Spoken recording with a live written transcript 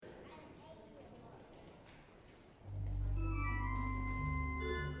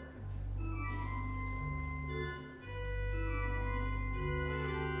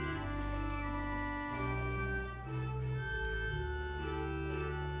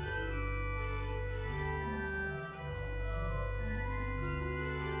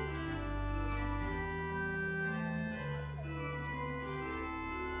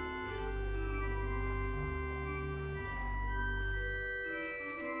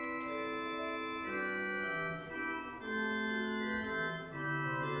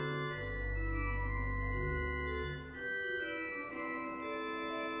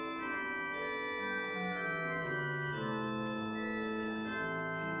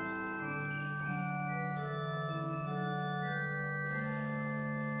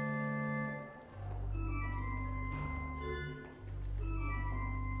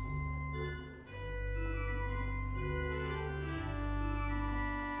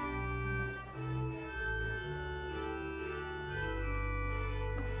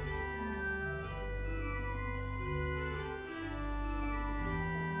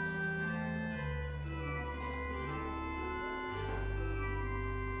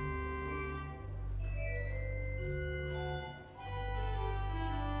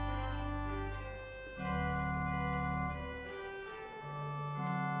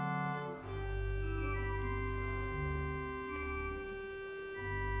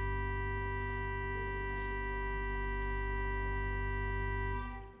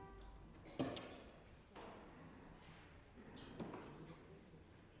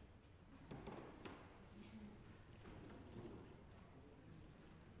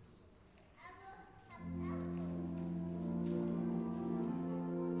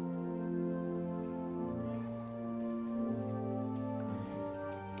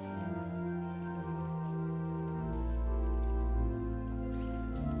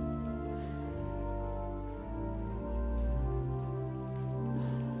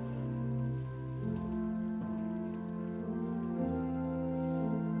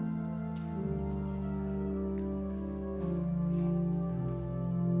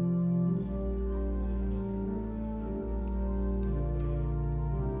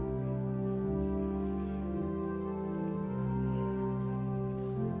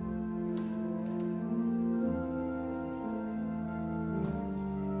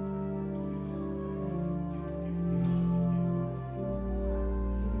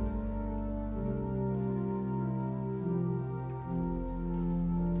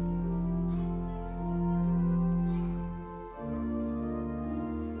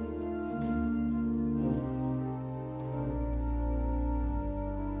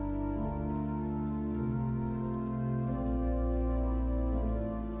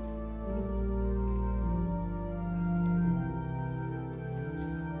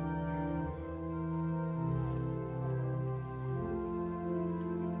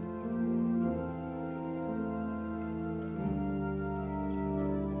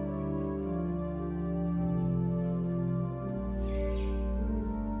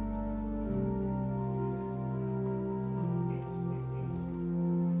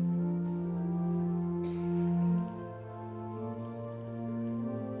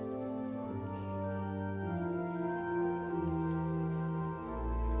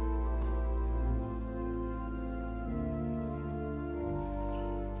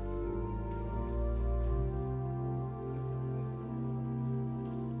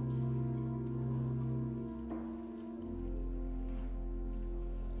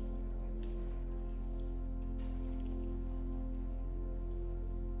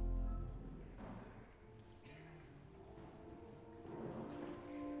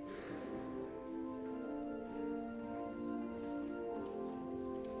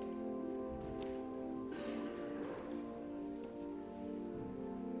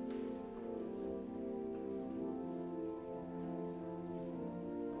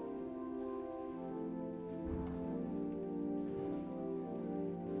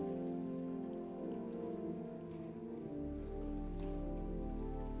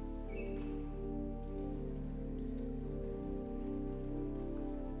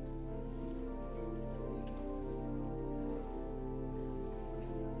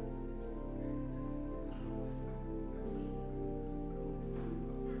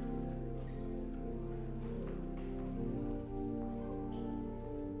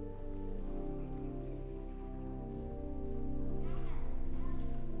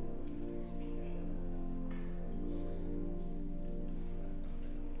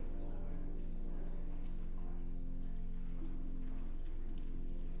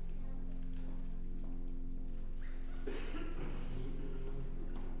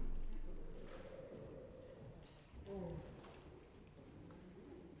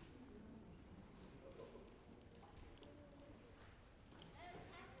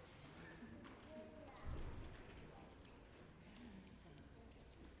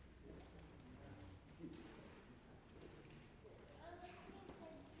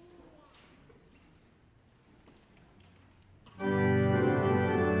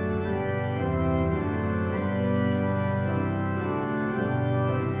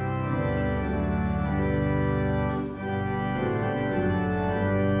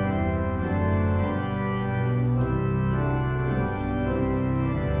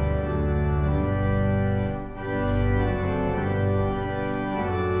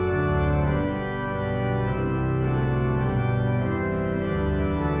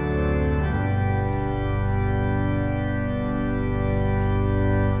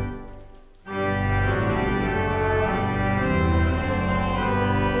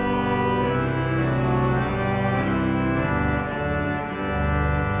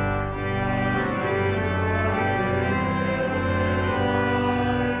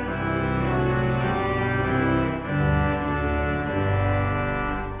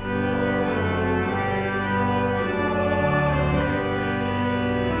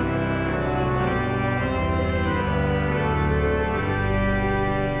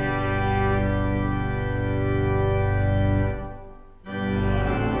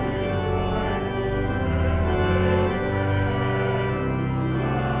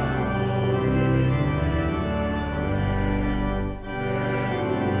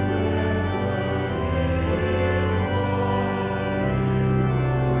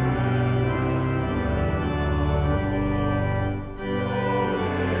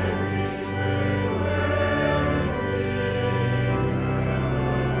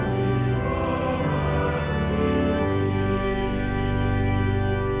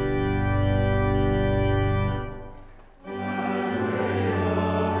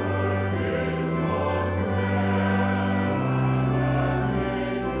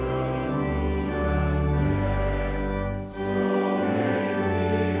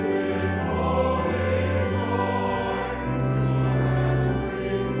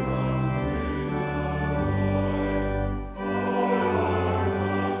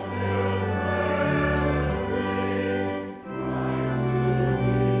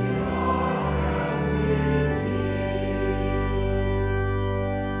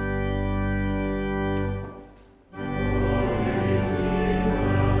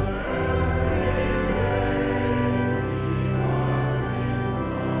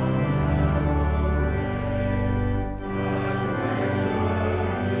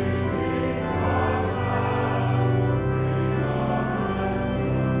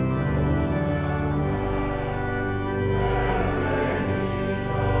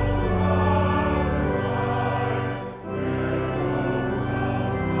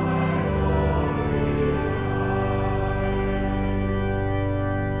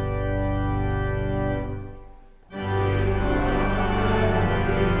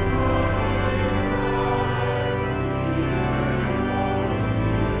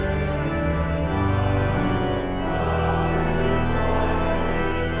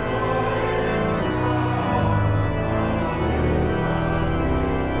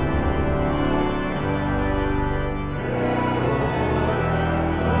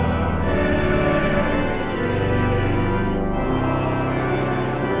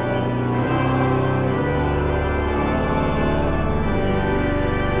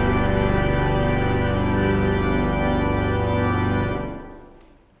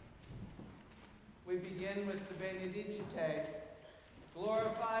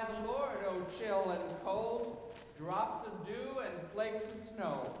chill and cold, drops of dew and flakes of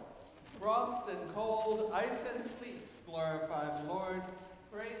snow, frost and cold, ice and sleet, glorify the Lord,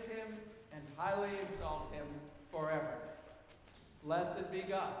 praise him, and highly exalt him forever. Blessed be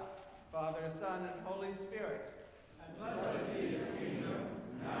God, Father, Son, and Holy Spirit. And blessed be his kingdom,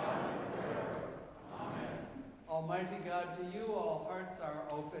 now and forever. Amen. Almighty God, to you all hearts are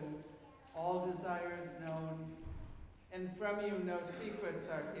open, all desires known, and from you no secrets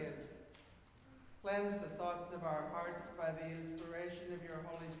are hid. Cleanse the thoughts of our hearts by the inspiration of your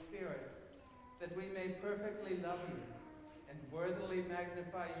Holy Spirit, that we may perfectly love you and worthily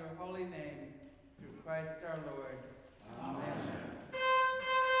magnify your holy name through Christ our Lord. Amen.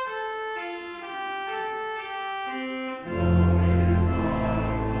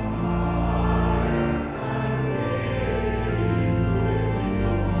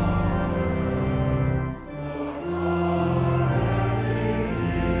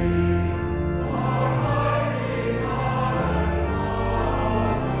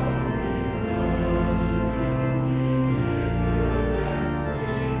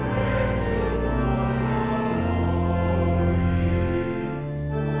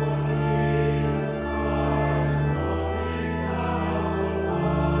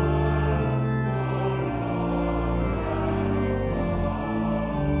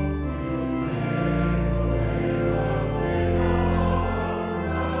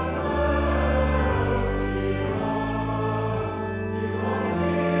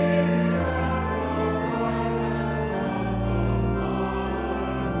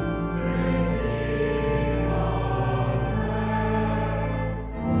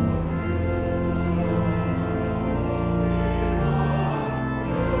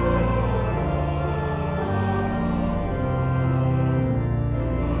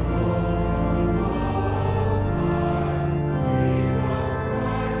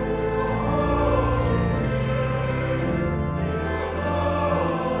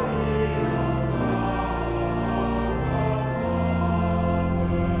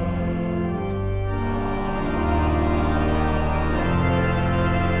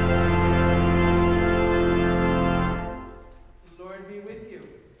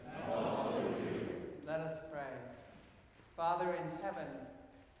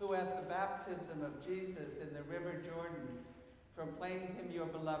 Of Jesus in the river Jordan, proclaimed him your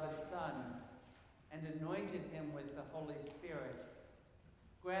beloved Son, and anointed him with the Holy Spirit.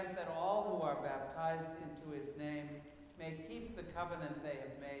 Grant that all who are baptized into his name may keep the covenant they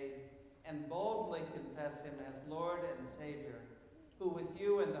have made, and boldly confess him as Lord and Savior, who with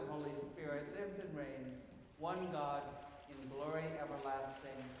you and the Holy Spirit lives and reigns, one God, in glory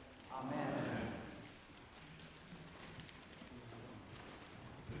everlasting. Amen. Amen.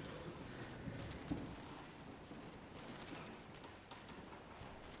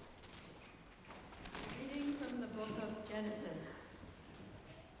 Genesis.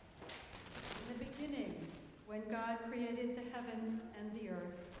 In the beginning, when God created the heavens and the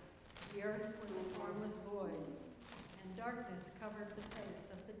earth was a formless void, and darkness covered the face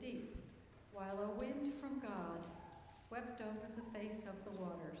of the deep, while a wind from God swept over the face of the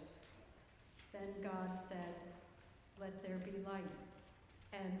waters. Then God said, "Let there be light,"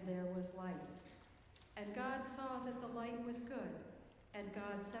 and there was light. And God saw that the light was good, and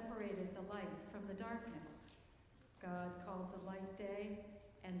God separated the light from the darkness. God called the light day,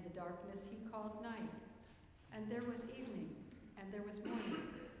 and the darkness he called night. And there was evening, and there was morning,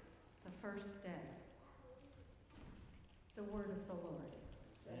 the first day. The word of the Lord.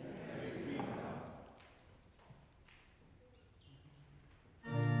 Thanks be to God.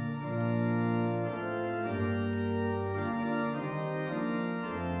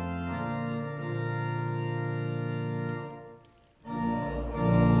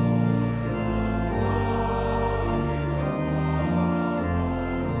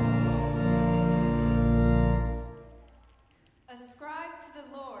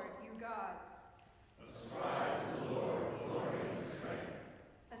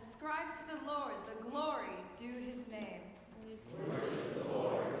 Ascribe to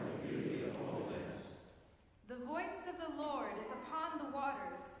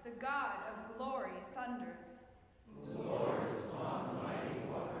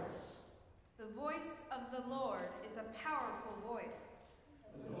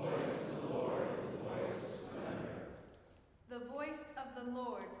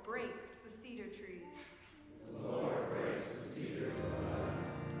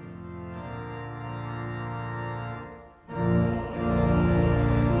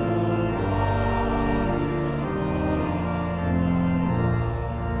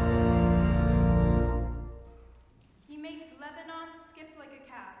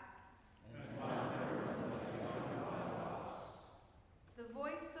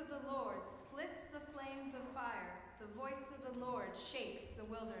the Lord splits the flames of fire. The voice of the Lord shakes the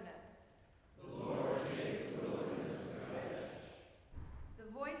wilderness. The Lord shakes the wilderness of Kadesh.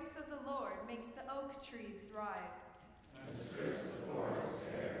 The voice of the Lord makes the oak trees writhe. And strips the forest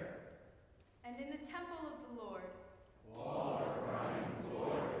bare. And in the temple of the Lord, all are crying,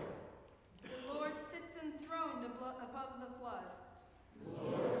 glory. The Lord sits enthroned above the flood. The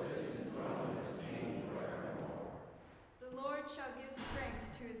Lord sits enthroned as king forevermore. The Lord shall give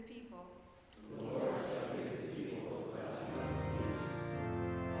strength to his people. The Lord shall give his people blessing and peace.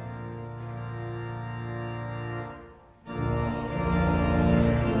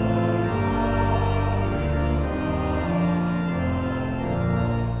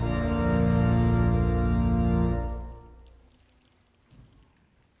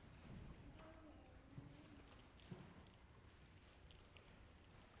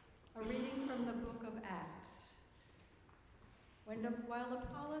 A reading from the book of Acts. While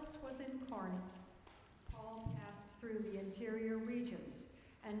Apollos was in Corinth, Paul passed through the interior regions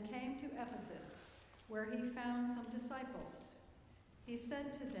and came to Ephesus, where he found some disciples. He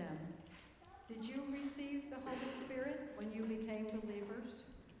said to them, "Did you receive the Holy Spirit when you became believers?"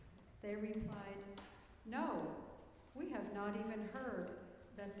 They replied, "No, we have not even heard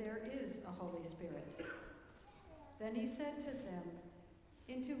that there is a Holy Spirit." Then he said to them,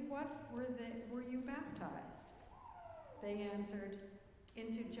 "Into what were you baptized?" They answered,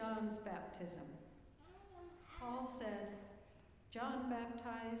 "Into John's baptism." Paul said, "John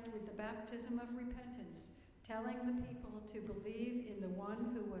baptized with the baptism of repentance, telling the people to believe in the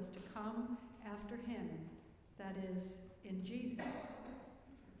one who was to come after him, that is, in Jesus."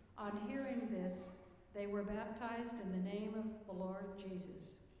 On hearing this, they were baptized in the name of the Lord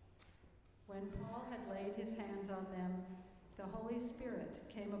Jesus. When Paul had laid his hands on them, the Holy Spirit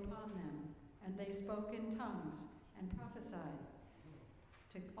came upon them, and they spoke in tongues and prophesied.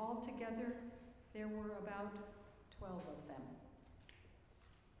 Altogether, there were about 12 of them.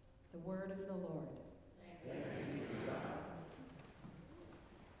 The word of the Lord. Thanks be to God.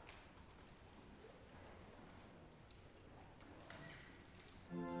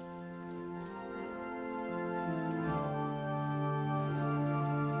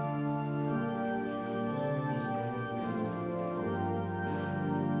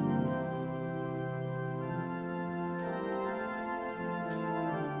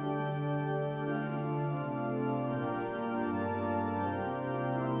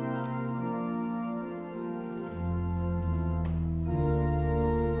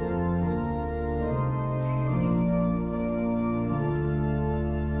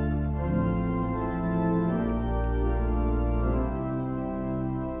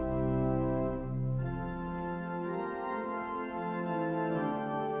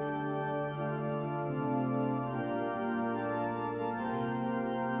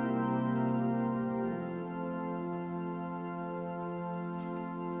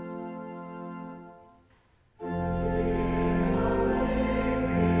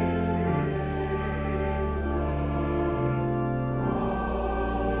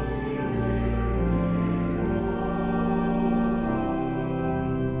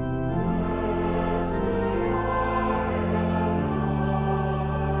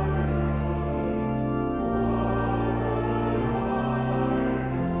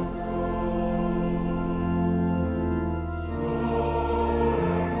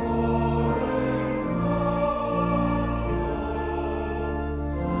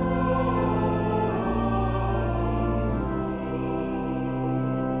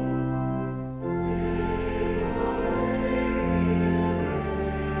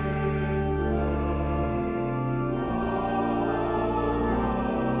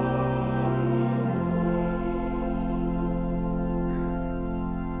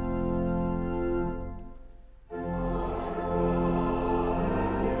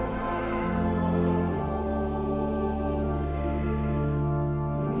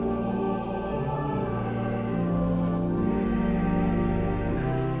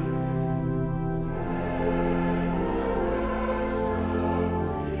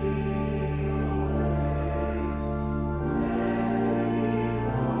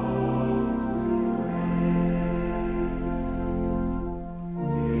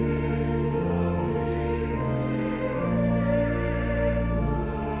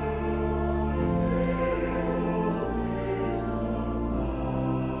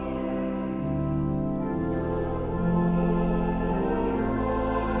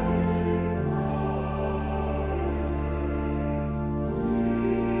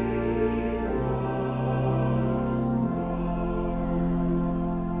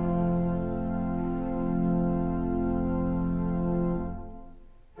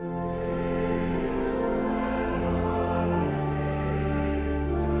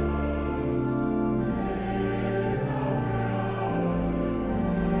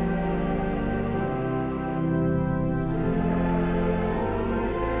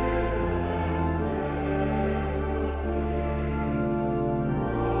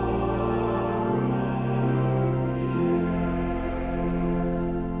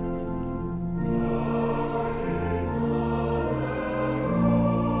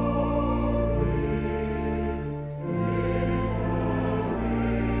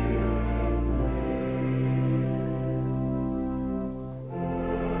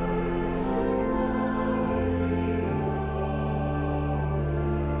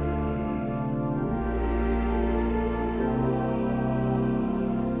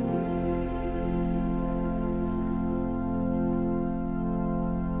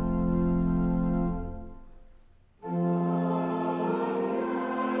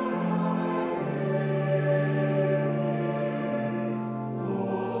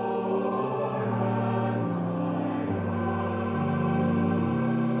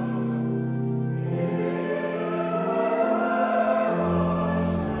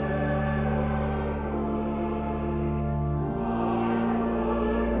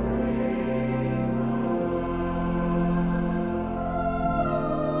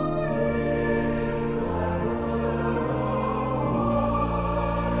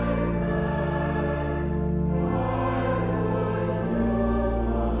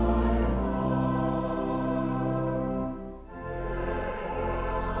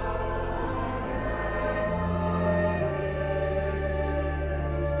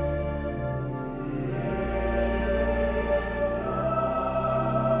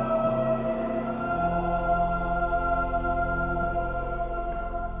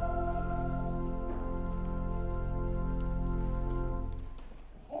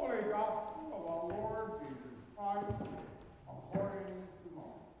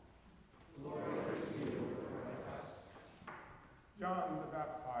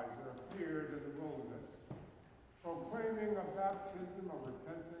 proclaiming a baptism of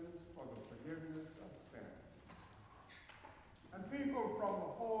repentance for the forgiveness of sins. And people from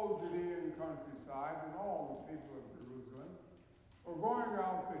the whole Judean countryside and all the people of Jerusalem were going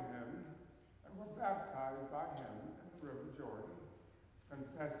out to him and were baptized by him in the river Jordan,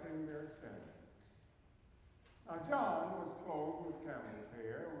 confessing their sins. Now John was clothed with camel's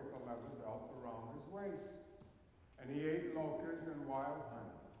hair, with a leather belt around his waist, and he ate locusts and wild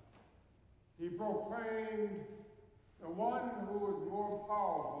honey. He proclaimed, "The one who is more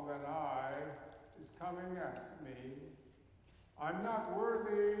powerful than I is coming after me. I'm not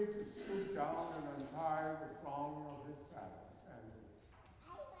worthy to stoop down and untie the thong of his sandals.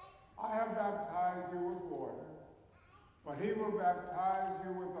 I have baptized you with water, but he will baptize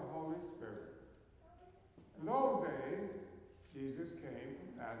you with the Holy Spirit." In those days, Jesus came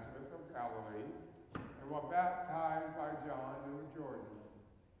from Nazareth of Galilee and was baptized by John in the Jordan.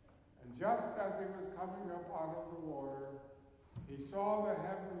 And just as he was coming up out of the water, he saw the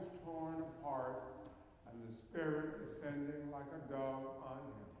heavens torn apart and the Spirit descending like a dove on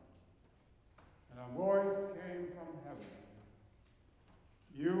him. And a voice came from heaven,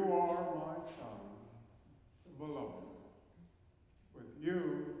 "You are my Son, the beloved. With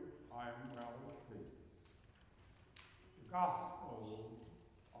you I am well pleased." The Gospel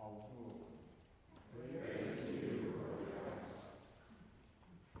of the Lord. Praise to you, Lord Christ.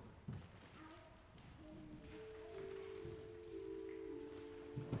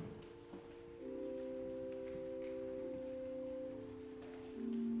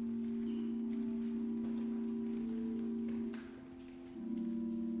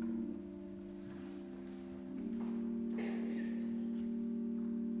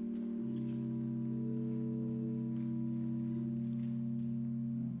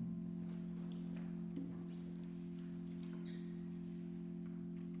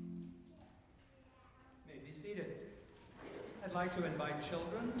 I'd like to invite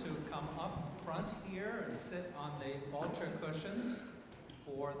children to come up front here and sit on the altar cushions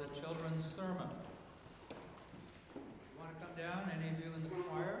for the children's sermon. You want to come down, any of you in the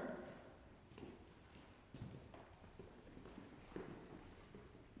choir?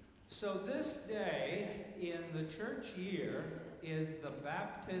 So this day in the church year is the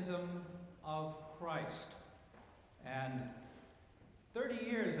baptism of Christ. And 30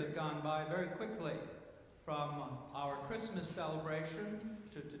 years have gone by very quickly from our Christmas celebration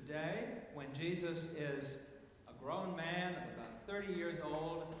to today, when Jesus is a grown man of about 30 years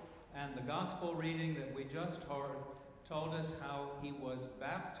old, and the gospel reading that we just heard told us how he was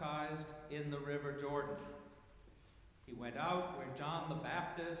baptized in the River Jordan. He went out where John the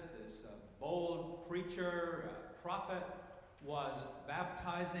Baptist, this bold preacher, prophet, was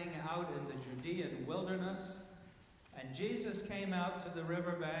baptizing out in the Judean wilderness, and Jesus came out to the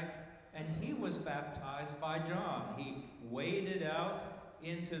riverbank and he was baptized by John. He waded out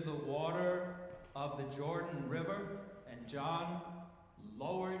into the water of the Jordan River, and John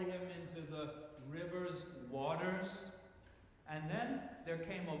lowered him into the river's waters. And then there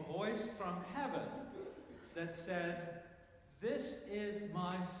came a voice from heaven that said, "This is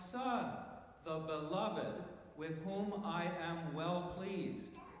my Son, the beloved, with whom I am well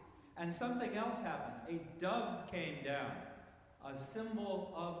pleased." And something else happened. A dove came down, a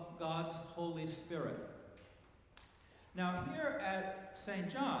symbol of God's Holy Spirit. Now here at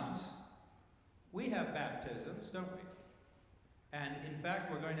St. John's, we have baptisms, don't we? And in fact,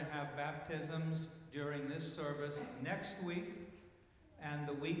 we're going to have baptisms during this service next week and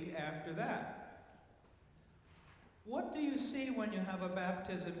the week after that. What do you see when you have a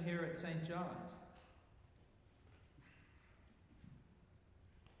baptism here at St. John's?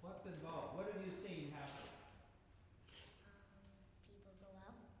 What's involved? What have you seen happen? People go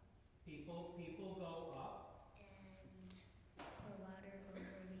up People go up. and pour water over a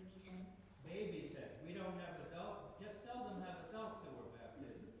baby's head. Babies head. We don't have adults. Just seldom have adults who are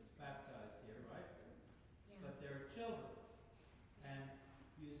baptized here, right? Yeah. But there are children. And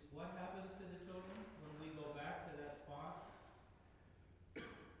what happens to the children when we go back to that font? I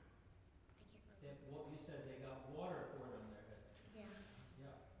can't remember. What you said, they got water poured on their head. Yeah.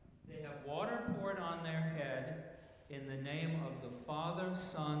 Yeah. They have water poured on their head in the name of the Father,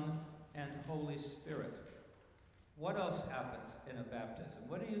 Son, and Holy Spirit. What else happens in a baptism?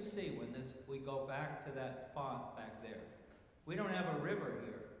 What do you see when we go back to that font back there? We don't have a river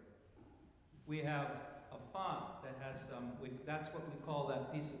here. We have a font that has that's what we call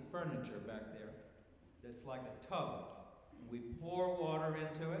that piece of furniture back there. It's like a tub. We pour water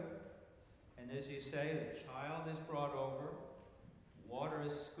into it, and as you say, the child is brought over, water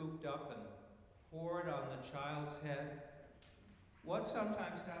is scooped up and poured on the child's head. What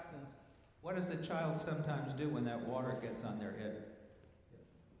sometimes happens What does the child sometimes do when that water gets on their head?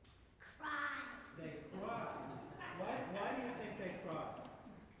 Cry. They cry. Why do you think they cry?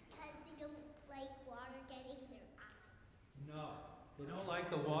 Because they don't like water getting in their eyes. No, they don't like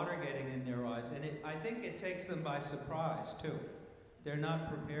the water getting in their eyes, and I think it takes them by surprise too. They're not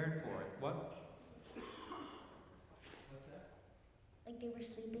prepared for it. What? What's that? Like they were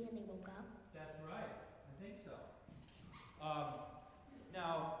sleeping and they woke up? That's right. I think so.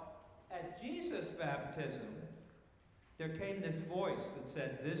 Now, at Jesus' baptism, there came this voice that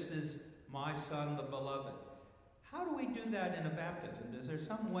said, "This is my Son, the Beloved." How do we do that in a baptism? Is there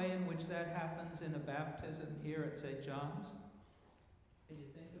some way in which that happens in a baptism here at St. John's? Can you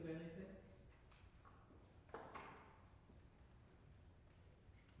think of anything?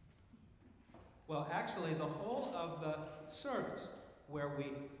 Well, actually, the whole of the service, where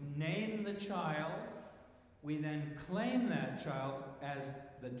we name the child, we then claim that child as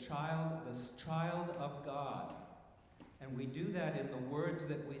the child of God. And we do that in the words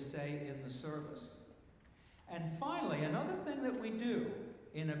that we say in the service. And finally, another thing that we do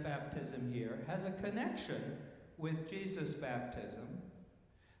in a baptism here has a connection with Jesus' baptism.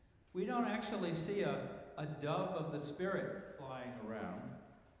 We don't actually see a dove of the Spirit flying around,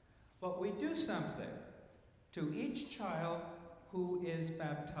 but we do something to each child who is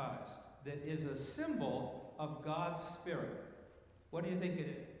baptized that is a symbol of God's Spirit. What do you think it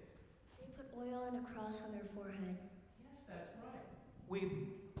is? They put oil and a cross on their forehead. Yes, that's right. We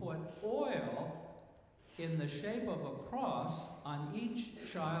put oil in the shape of a cross on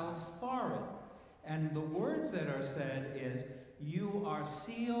each child's forehead. And the words that are said is, "You are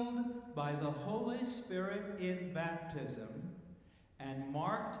sealed by the Holy Spirit in baptism and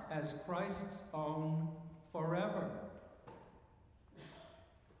marked as Christ's own forever."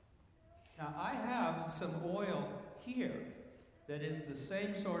 Now, I have some oil here that is the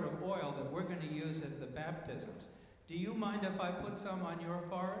same sort of oil that we're going to use at the baptisms. Do you mind if I put some on your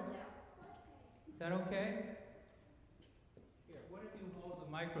forehead? Is that okay? Here, what if you hold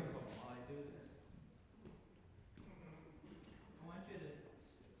the microphone while I do this? I want you to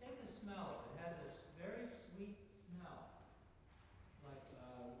take a smell. It has a very sweet smell, like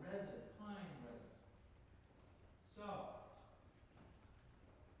resin, pine resin. So,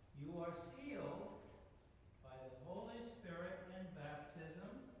 you are sealed by the Holy Spirit in baptism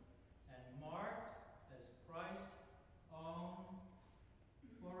and marked as Christ's own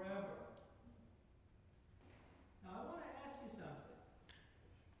forever. Now, I want to ask you something.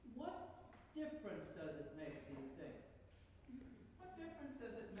 What difference does it make, do you think? What difference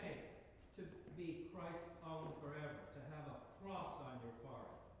does it make to be Christ's own forever, to have a cross on your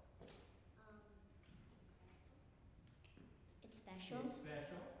forehead? It's special. It's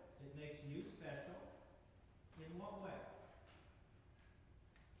special. It makes you special. In what way?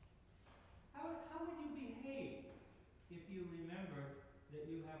 How would you behave if you remember that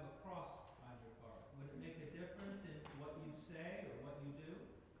you have a cross on your forehead? Would it make a difference in what you say or what you do?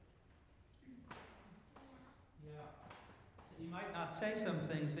 Yeah. So you might not say some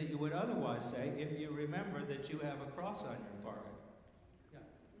things that you would otherwise say if you remember that you have a cross on your forehead. Yeah.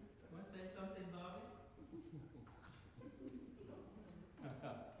 Want to say something, Bobby?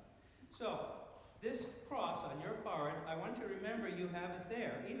 So, this cross on your forehead, I want you to remember you have it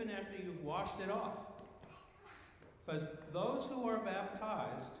there, even after you've washed it off. Because those who are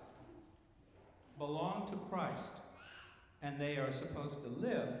baptized belong to Christ, and they are supposed to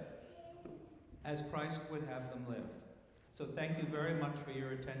live as Christ would have them live. So thank you very much for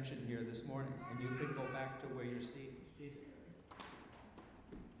your attention here this morning, and you can go back to where you're seated.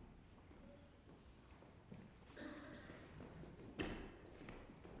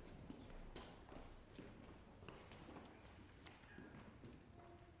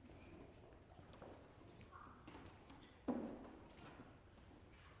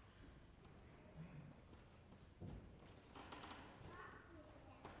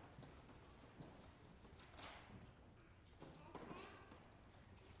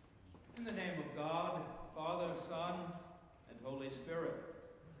 In the name of God, Father, Son, and Holy Spirit.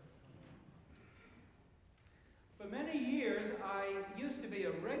 For many years, I used to be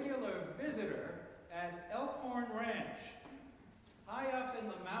a regular visitor at Elkhorn Ranch, high up in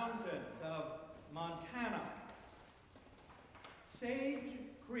the mountains of Montana. Sage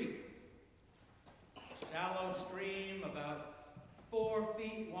Creek, shallow stream about 4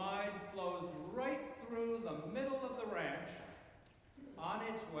 feet wide, flows right through the middle of the ranch on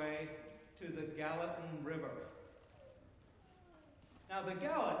its way to the Gallatin River. Now, the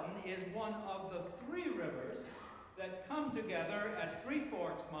Gallatin is one of the 3 rivers that come together at Three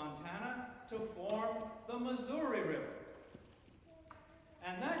Forks, Montana, to form the Missouri River.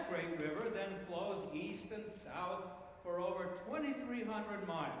 And that great river then flows east and south for over 2,300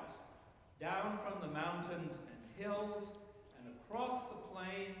 miles, down from the mountains and hills and across the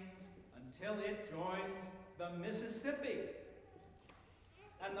plains until it joins the Mississippi.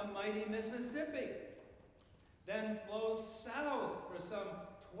 And the mighty Mississippi then flows south for some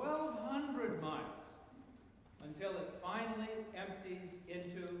 1,200 miles until it finally empties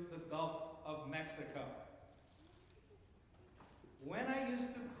into the Gulf of Mexico. When I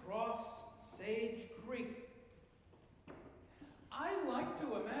used to cross Sage Creek, I like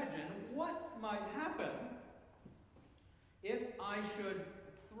to imagine what might happen if I should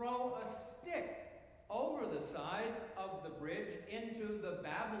throw a stick over the side of the bridge into the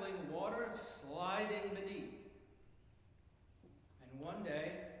babbling water sliding beneath. And one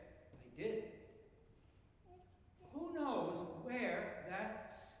day, I did. Who knows where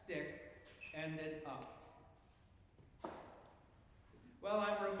that stick ended up? Well,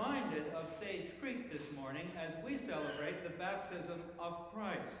 I'm reminded of Sage Creek this morning as we celebrate the baptism of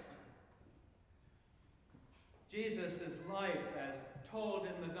Christ. Jesus' life, as told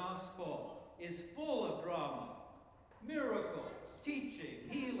in the gospel, is full of drama, miracles, teaching,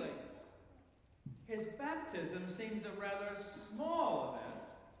 healing. His baptism seems a rather small event,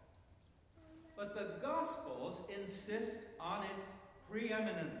 but the Gospels insist on its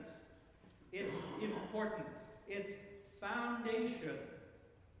preeminence, its importance, its foundation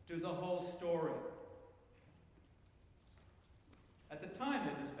to the whole story. At the time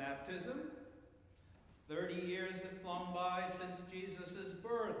of his baptism, 30 years have flown by since Jesus'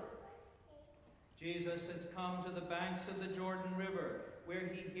 birth. Jesus has come to the banks of the Jordan River, where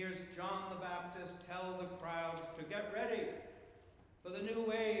he hears John the Baptist tell the crowds to get ready for the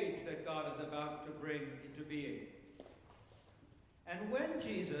new age that God is about to bring into being. And when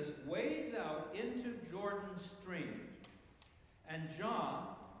Jesus wades out into Jordan's stream, and John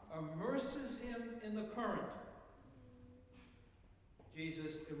immerses him in the current,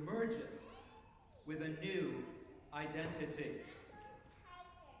 Jesus emerges with a new identity.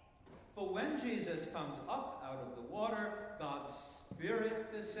 For when Jesus comes up out of the water, God's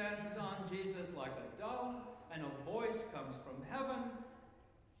Spirit descends on Jesus like a dove, and a voice comes from heaven,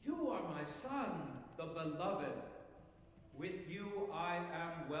 "You are my Son, the beloved. With you I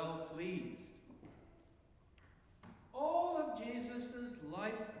am well pleased." All of Jesus'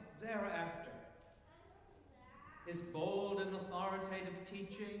 life thereafter, his bold and authoritative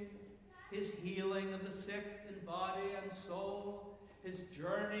teaching, his healing of the sick in body and soul, his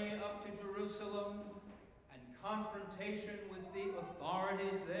journey up to Jerusalem and confrontation with the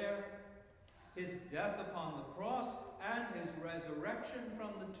authorities there, his death upon the cross, and his resurrection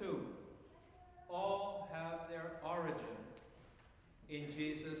from the tomb, all have their origin in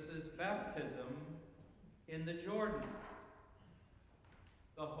Jesus' baptism in the Jordan.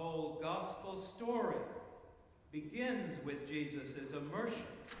 The whole gospel story begins with Jesus' immersion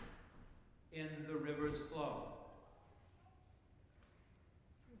in the river's flow.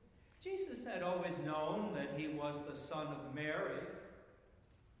 Jesus had always known that he was the son of Mary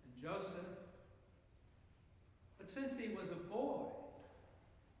and Joseph. But since he was a boy,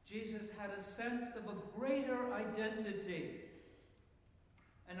 Jesus had a sense of a greater identity,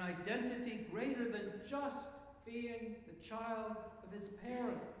 an identity greater than just being the child of his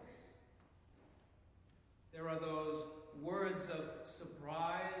parents. There are those words of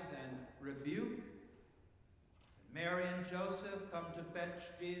surprise and rebuke. Mary and Joseph come to fetch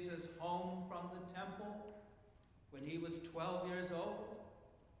Jesus home from the temple when he was 12 years old.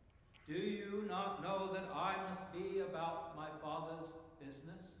 "Do you not know that I must be about my Father's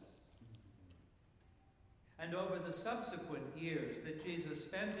business?" And over the subsequent years that Jesus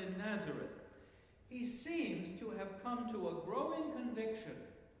spent in Nazareth, he seems to have come to a growing conviction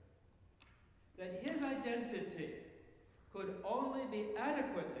that his identity could only be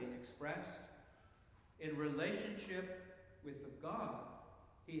adequately expressed in relationship with the God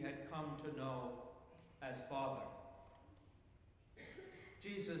he had come to know as Father.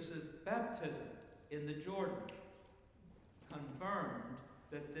 Jesus' baptism in the Jordan confirmed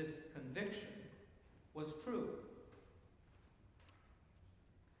that this conviction was true.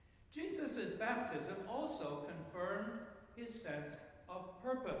 Jesus' baptism also confirmed his sense of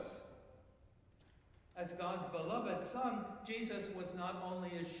purpose. As God's beloved Son, Jesus was not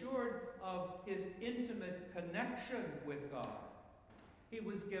only assured of his intimate connection with God, he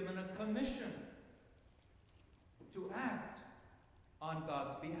was given a commission to act on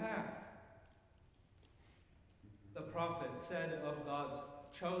God's behalf. The prophet said of God's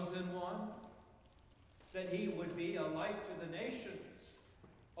chosen one that he would be a light to the nations,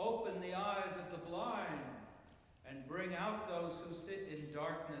 open the eyes of the blind, and bring out those who sit in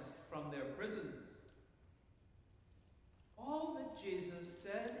darkness from their prisons. All that Jesus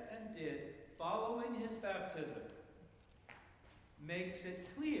said and did following his baptism makes it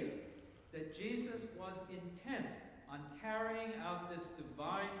clear that Jesus was intent on carrying out this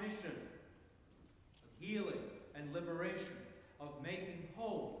divine mission of healing and liberation, of making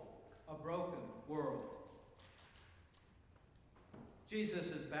whole a broken world.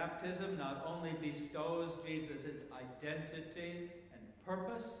 Jesus' baptism not only bestows Jesus' identity and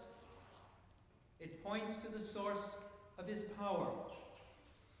purpose, it points to the source of his power.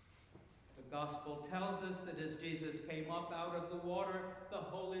 The gospel tells us that as Jesus came up out of the water, the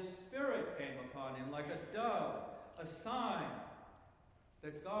Holy Spirit came upon him like a dove, a sign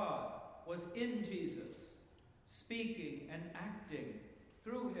that God was in Jesus, speaking and acting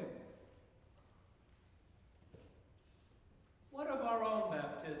through him. What of our own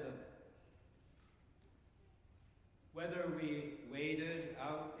baptism? Whether we waded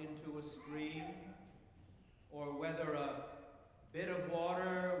out into a stream, or whether a bit of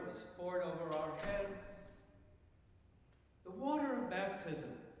water was poured over our heads, the water of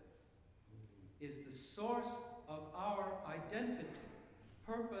baptism is the source of our identity,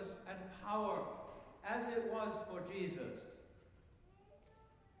 purpose, and power, as it was for Jesus.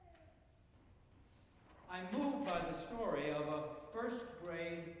 I'm moved by the story of a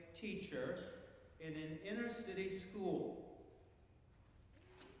first-grade teacher in an inner-city school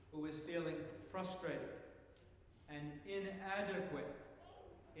who was feeling frustrated and inadequate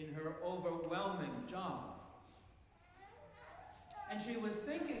in her overwhelming job. And she was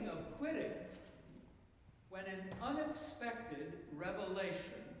thinking of quitting when an unexpected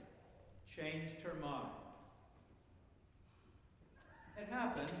revelation changed her mind. It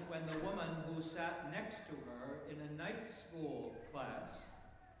happened when the woman who sat next to her in a night school class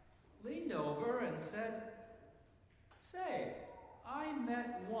leaned over and said, "Say, I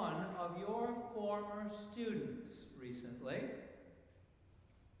met one of your former students recently.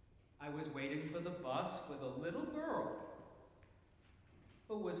 I was waiting for the bus with a little girl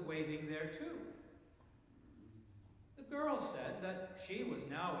who was waiting there too." The girl said that she was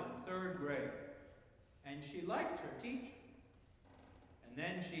now in 3rd grade and she liked her teacher. And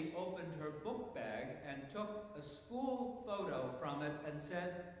then she opened her book bag and took a school photo from it and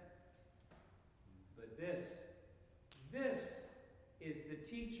said, "But this is the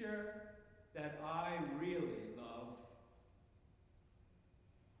teacher that I really love.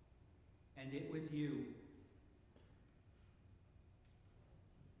 And it was you."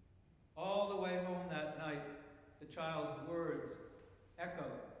 All the way home that night, the child's words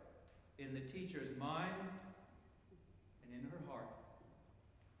echoed in the teacher's mind and in her heart.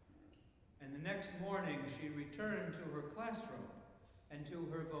 And the next morning, she returned to her classroom and to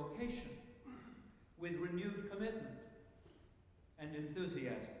her vocation with renewed commitment and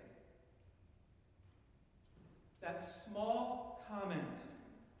enthusiasm. That small comment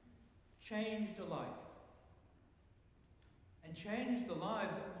changed a life and changed the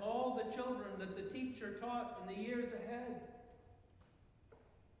lives of all the children that the teacher taught in the years ahead.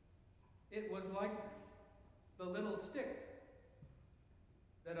 It was like the little stick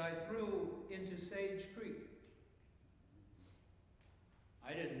that I threw into Sage Creek.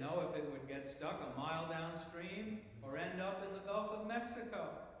 I didn't know if it would get stuck a mile downstream or end up in the Gulf of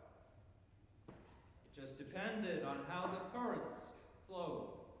Mexico. It just depended on how the currents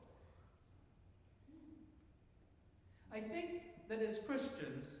flowed. I think that as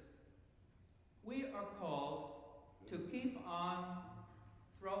Christians, we are called to keep on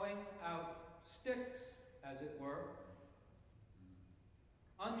throwing out sticks, as it were,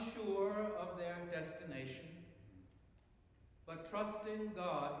 unsure of their destination, but trusting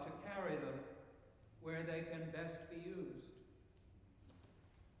God to carry them where they can best be used.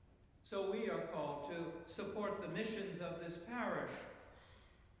 So we are called to support the missions of this parish,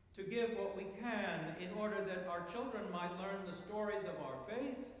 to give what we can in order that our children might learn the stories of our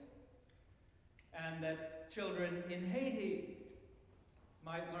faith, and that children in Haiti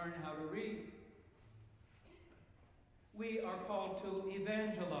might learn how to read. We are called to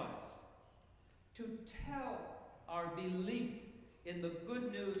evangelize, to tell our belief in the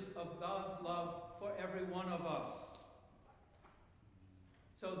good news of God's love for every one of us,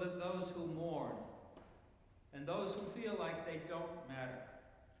 so that those who mourn and those who feel like they don't matter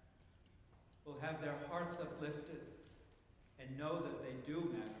will have their hearts uplifted and know that they do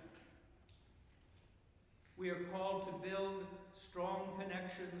matter. We are called to build strong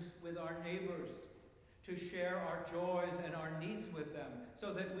connections with our neighbors, to share our joys and our needs with them,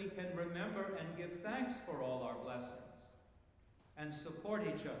 so that we can remember and give thanks for all our blessings and support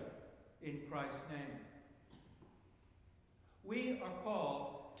each other in Christ's name. We are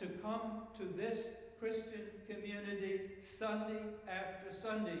called to come to this Christian community Sunday after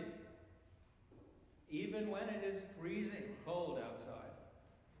Sunday, even when it is freezing cold outside,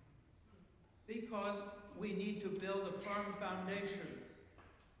 because we need to build a firm foundation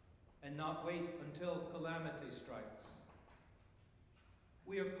and not wait until calamity strikes.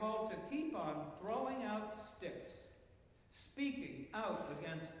 We are called to keep on throwing out sticks, speaking out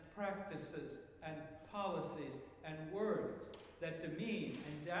against practices and policies and words that demean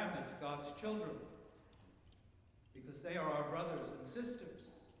and damage God's children, because they are our brothers and sisters.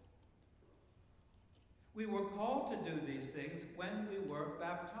 We were called to do these things when we were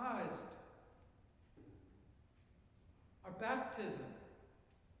baptized. Our baptism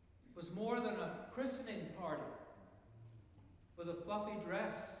was more than a christening party with a fluffy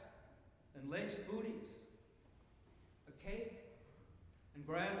dress and lace booties, a cake, and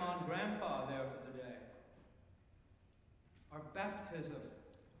grandma and grandpa there for the day. Our baptism,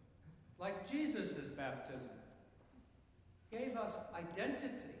 like Jesus' baptism, gave us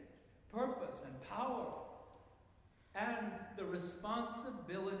identity, purpose, and power, and the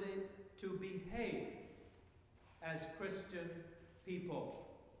responsibility to behave as Christian people.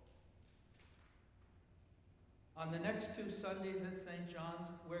 On the next 2 Sundays at St. John's,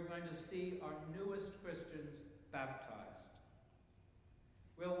 we're going to see our newest Christians baptized.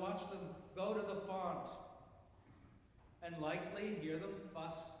 We'll watch them go to the font and likely hear them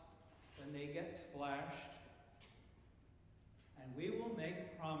fuss when they get splashed. And we will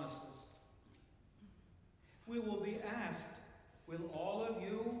make promises. We will be asked, will all of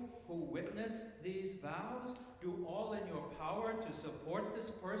you who witness these vows do all in your power to support this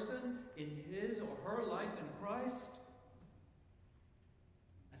person in his or her life in Christ?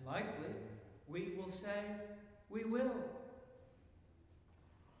 And likely, we will say, we will.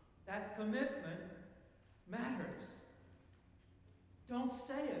 That commitment matters. Don't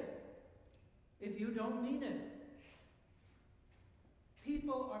say it if you don't mean it.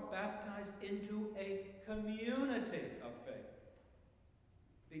 People are baptized into a community of faith,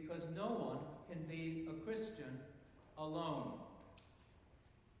 because no one can be a Christian alone.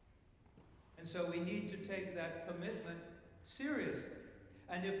 And so we need to take that commitment seriously.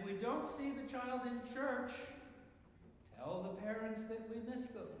 And if we don't see the child in church, tell the parents that we miss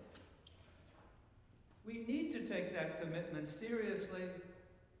them. We need to take that commitment seriously.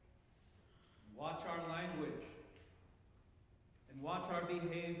 Watch our language and watch our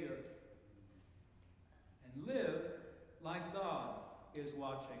behavior and live like God is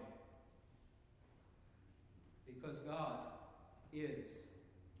watching, because God is.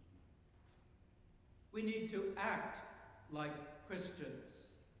 We need to act like Christians,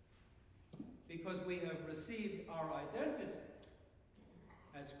 because we have received our identity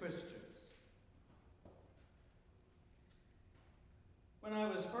as Christians. When I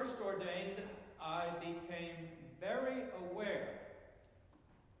was first ordained, I became very aware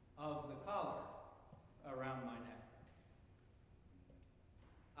of the collar around my neck.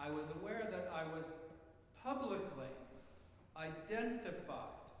 I was aware that I was publicly identified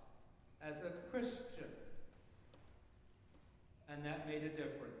as a Christian, and that made a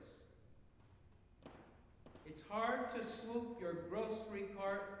difference. It's hard to swoop your grocery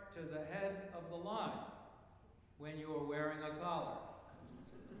cart to the head of the line when you are wearing a collar.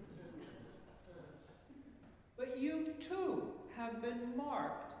 But you too have been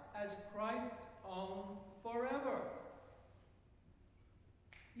marked as Christ's own forever.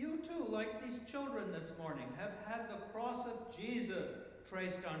 You too, like these children this morning, have had the cross of Jesus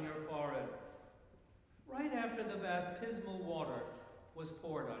traced on your forehead right after the baptismal water was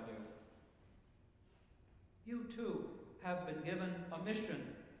poured on you. You too have been given a mission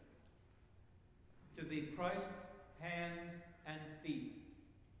to be Christ's hands and feet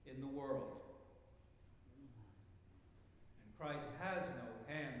in the world. And Christ has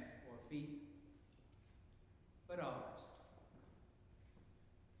no hands or feet but ours.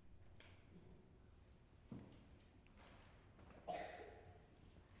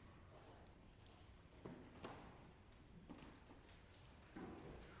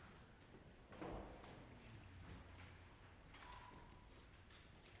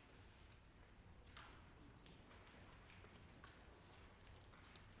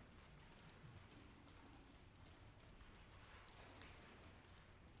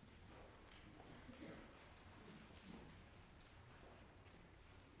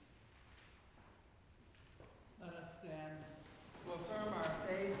 Let us stand to affirm our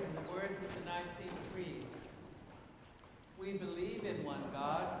faith in the words of the Nicene Creed. We believe in one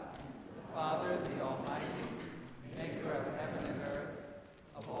God, Father, the Almighty, maker of heaven and earth,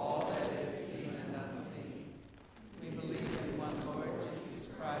 of all that is seen and unseen. We believe in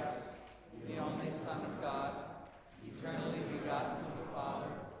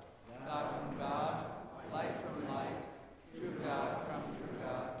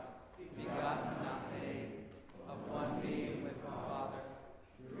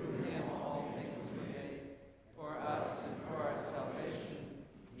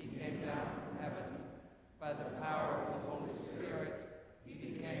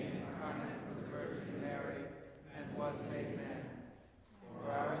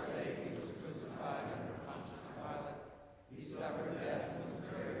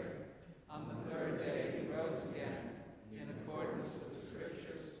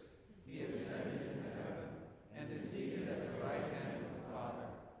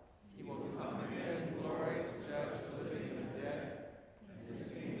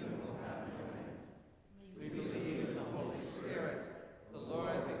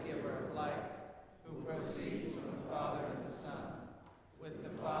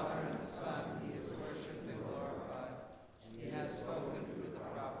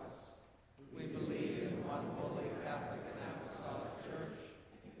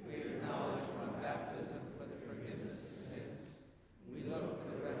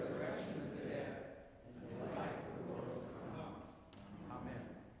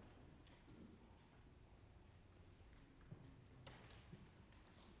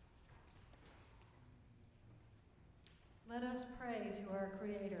Let us pray to our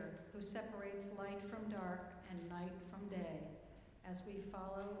Creator, who separates light from dark and night from day, as we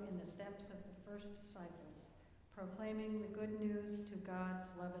follow in the steps of the first disciples, proclaiming the good news to God's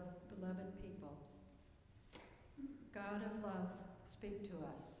beloved people. God of love, speak to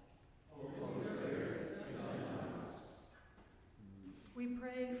us. Holy Spirit, send us. We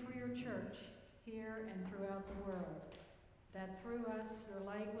pray for your church here and throughout the world, that through us your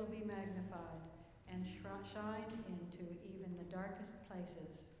light will be magnified and shine into even the darkest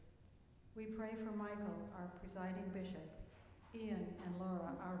places. We pray for Michael, our presiding bishop, Ian and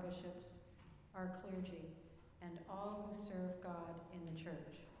Laura, our bishops, our clergy, and all who serve God in the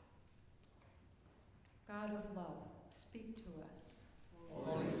church. God of love, speak to us.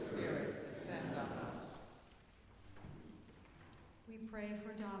 Holy Spirit, descend on us. We pray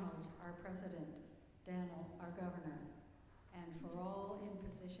for Donald, our president, Daniel, our governor, and for all in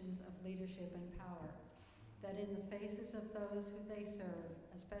positions of leadership and power, that in the faces of those who they serve,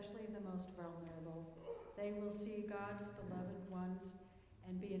 especially the most vulnerable, they will see God's beloved ones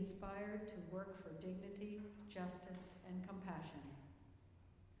and be inspired to work for dignity, justice, and compassion.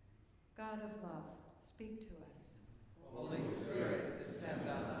 God of love, speak to us. Holy Spirit, descend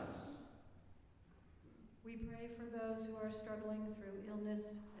on us. We pray for those who are struggling through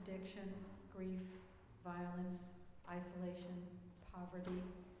illness, addiction, grief, violence, isolation, poverty,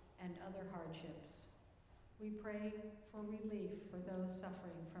 and other hardships. We pray for relief for those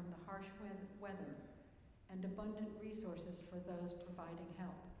suffering from the harsh weather and abundant resources for those providing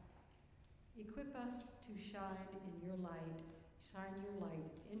help. Equip us to shine your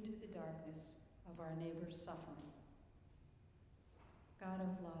light into the darkness of our neighbor's suffering. God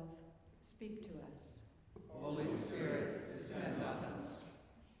of love, speak to us. Holy Spirit, descend on us.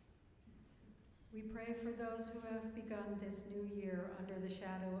 We pray for those who have begun this new year under the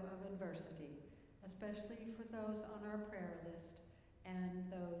shadow of adversity, especially for those on our prayer list and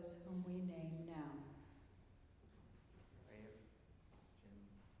those whom we name now.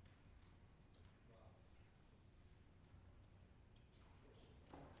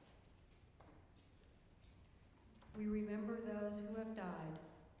 We remember those who have died,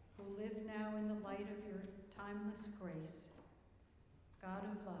 who live now in the light of your timeless grace. God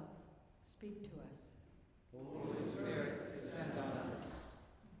of love, speak to us. Holy Spirit, descend on us.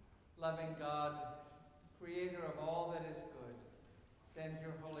 Loving God, creator of all that is good, send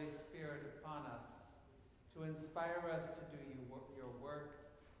your Holy Spirit upon us to inspire us to do your work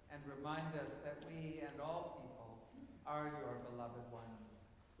and remind us that we and all people are your beloved ones.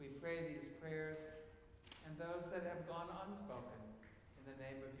 We pray these prayers and those that have gone unspoken in the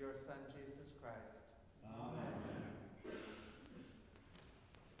name of your Son, Jesus Christ. Amen.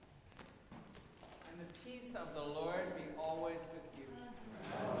 And the peace of the Lord be always with you.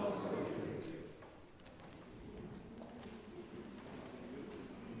 And also with you.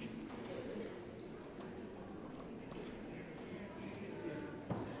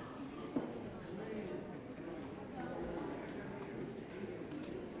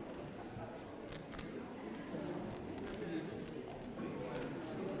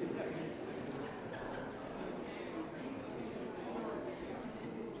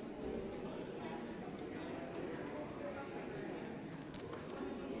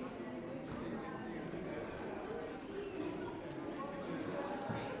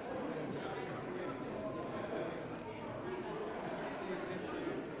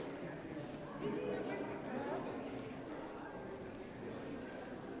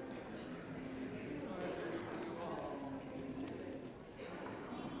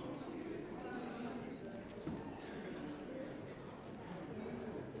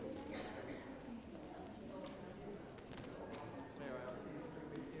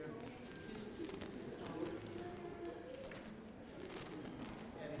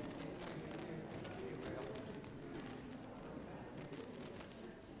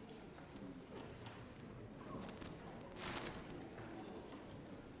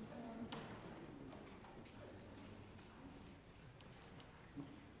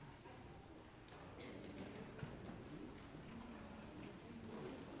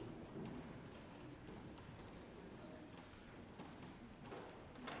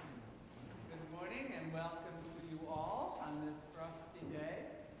 Welcome to you all on this frosty day.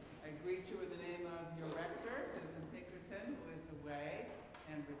 I greet you in the name of your rector, Citizen Pinkerton, who is away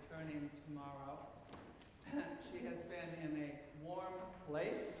and returning tomorrow. She has been in a warm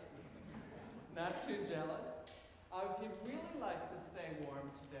place, not too jealous. If you'd really like to stay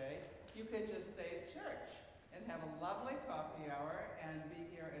warm today, you could just stay at church and have a lovely coffee hour and be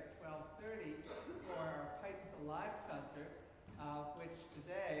here at 12:30 for our Pipes Alive concert, which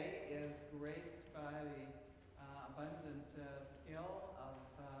today is graced by the abundant skill of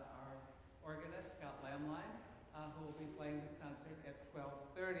our organist, Scott Lamline, who will be playing the concert at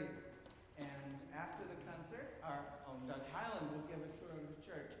 12:30. And after the concert, our own Doug Highland will give a tour of the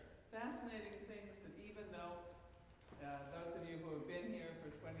church. Fascinating things that even though those of you who have been here for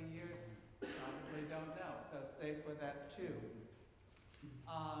 20 years probably don't know, so stay for that too.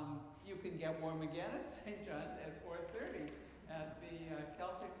 You can get warm again at St. John's at 4:30 at the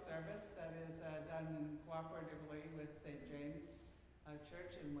Celtic service that is done cooperatively with St. James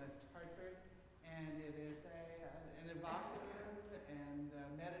Church in West Hartford. And it is an evocative and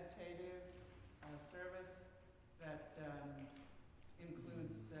meditative service that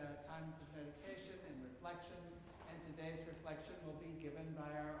includes times of meditation and reflection. And today's reflection will be given by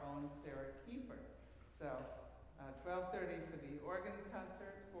our own Sarah Kiefer. So 12:30 for the organ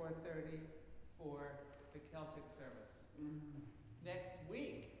concert, 4:30 for the Celtic service. Next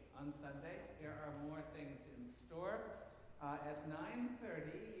week on Sunday, there are more things in store. At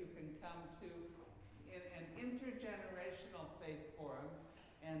 9:30, you can come to an intergenerational faith forum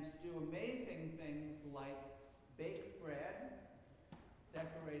and do amazing things like bake bread,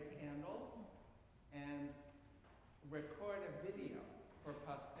 decorate candles, and record a video for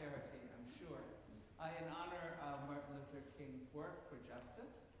posterity, I'm sure, in honor of Martin Luther King's work for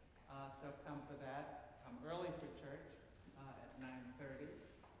justice. So come for that. Come early for church at 9:30.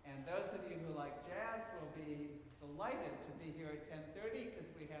 And those of you who like jazz will be delighted to be here at 10:30 because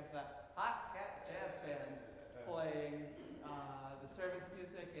we have the Hot Cat Jazz Band playing the service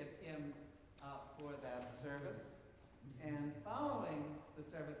music and hymns for that service. And following the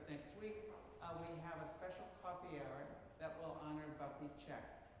service next week, we have a special coffee hour that will honor Buffy Check.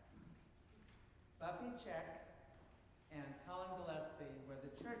 Buffy Check and Colin Gillespie were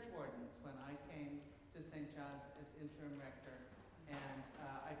the church wardens when I came to St. John's as interim rector. And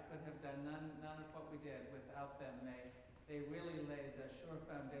I could have done none of what we did without them. They really laid a sure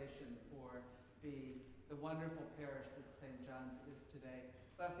foundation for the wonderful parish that St. John's is today.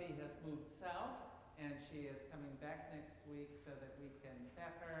 Buffy has moved south, and she is coming back next week so that we can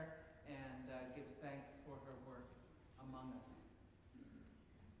pet her and give thanks for her work among us.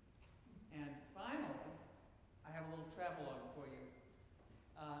 And finally, I have a little travelogue for you.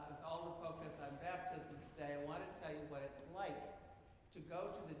 With all the focus on baptism today, I want to tell you what it's like to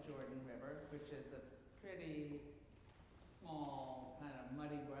go to the Jordan River, which is a pretty small, kind of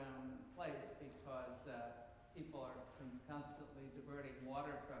muddy brown place because people are constantly diverting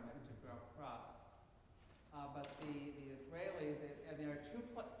water from it to grow crops. But the Israelis, and there are two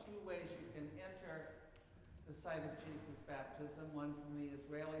ways you can enter the site of Jesus' baptism, one from the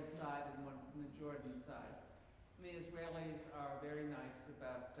Israeli side and one from the Jordan side. And the Israelis are very nice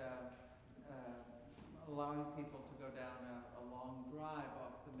about allowing people to go down a long drive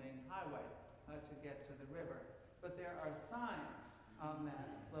off the main highway to get to the river. But there are signs on that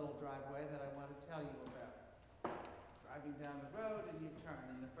little driveway that I want to tell you about. Driving down the road and you turn,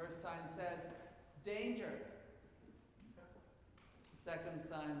 and the first sign says, danger. The second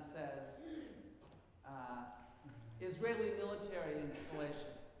sign says, Israeli military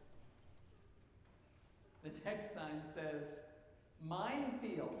installation. The next sign says,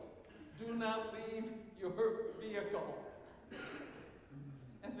 minefield. Do not leave your vehicle.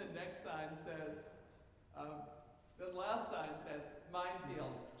 And the next sign says, the last sign says,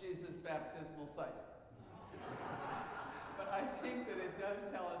 minefield, Jesus' baptismal site. But I think that it does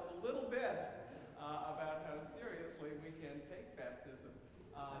tell us a little bit about how seriously we can take baptism,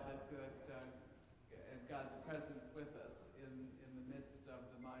 and God's presence with us in the midst of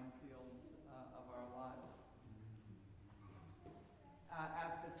the minefields of our lives.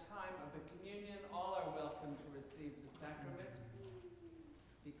 At the time of the communion, all are welcome to receive the sacrament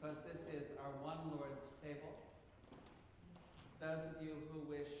because this is our one Lord's table. Those of you who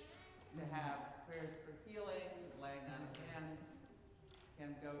wish to have prayers for healing, laying on hands,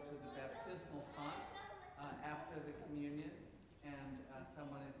 can go to the baptismal font after the communion, and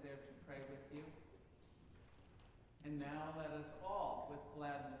someone is there to pray with you. And now let us all, with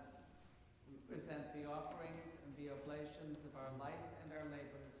gladness, present the offerings and the oblations of our life and our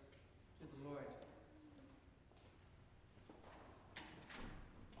labors to the Lord.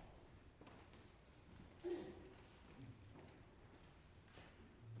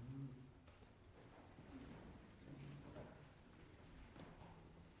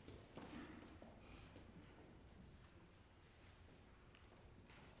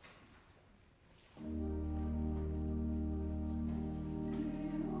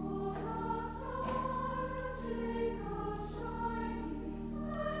 Take a shining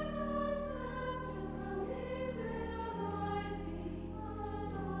and a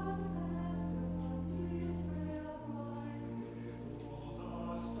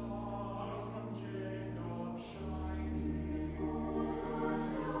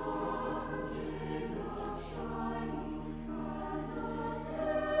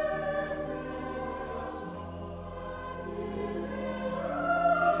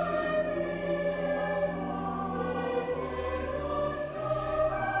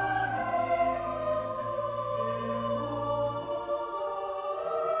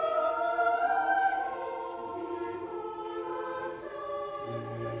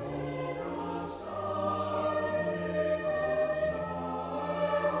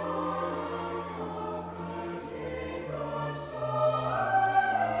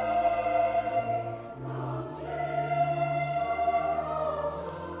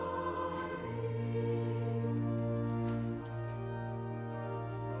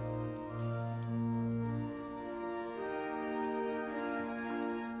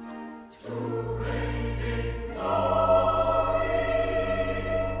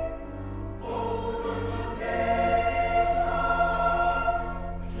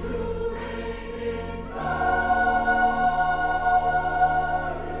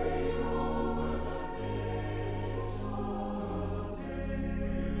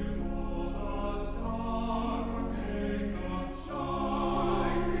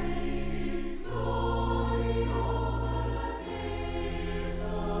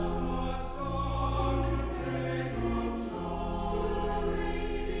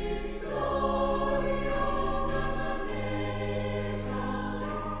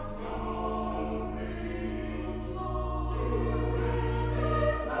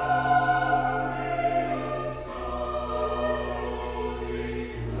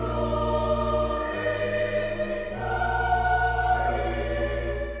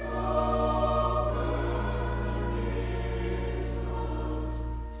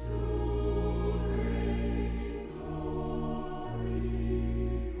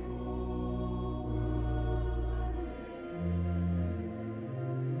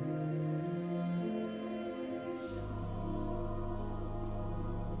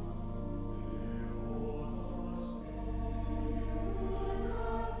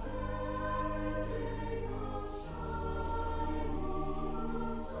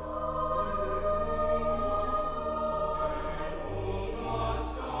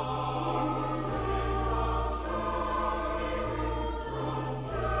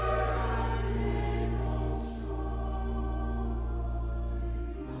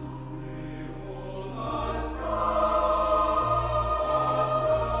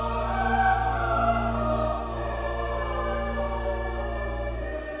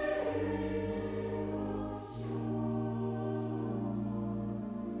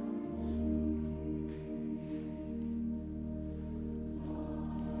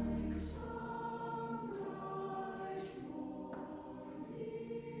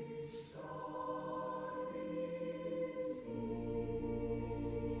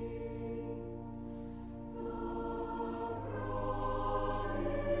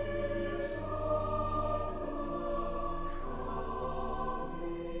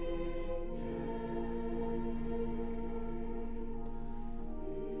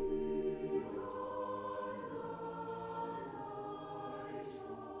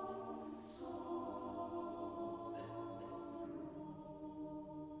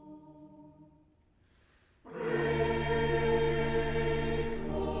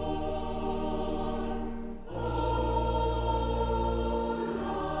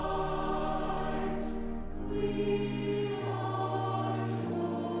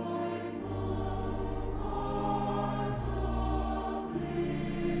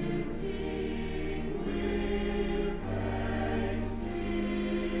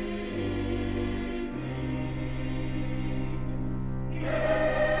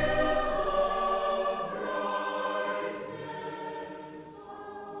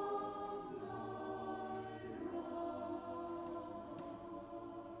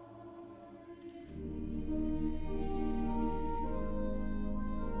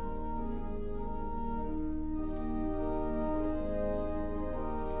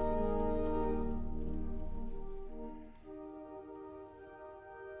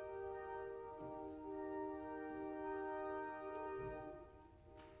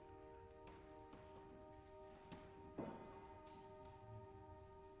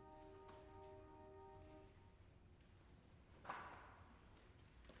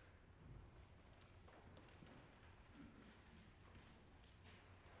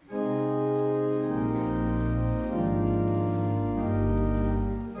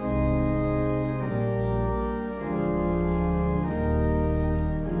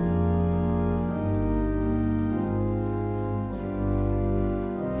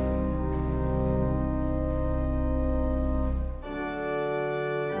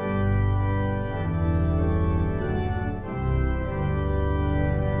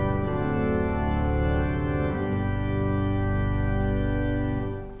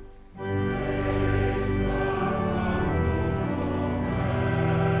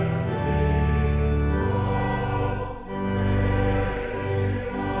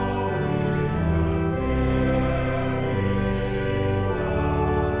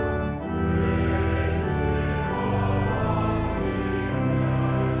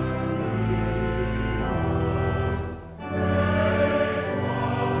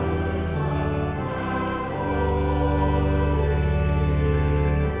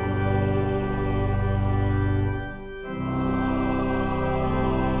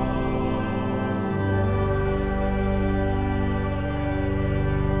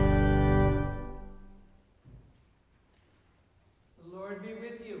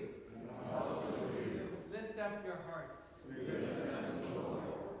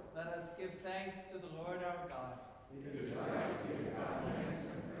thanks to the Lord our God. It is right to give God thanks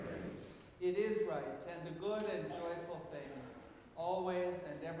and praise. It is right and a good and joyful thing, always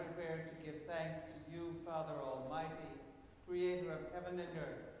and everywhere to give thanks to you, Father Almighty, creator of heaven and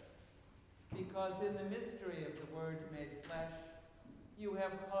earth, because in the mystery of the Word made flesh, you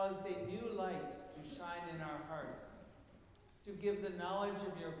have caused a new light to shine in our hearts, to give the knowledge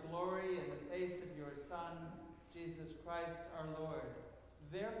of your glory in the face of your Son, Jesus Christ our Lord.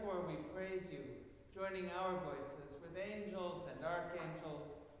 Therefore we praise you, joining our voices with angels and archangels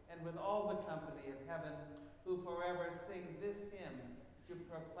and with all the company of heaven, who forever sing this hymn to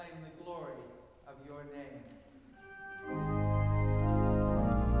proclaim the glory of your name.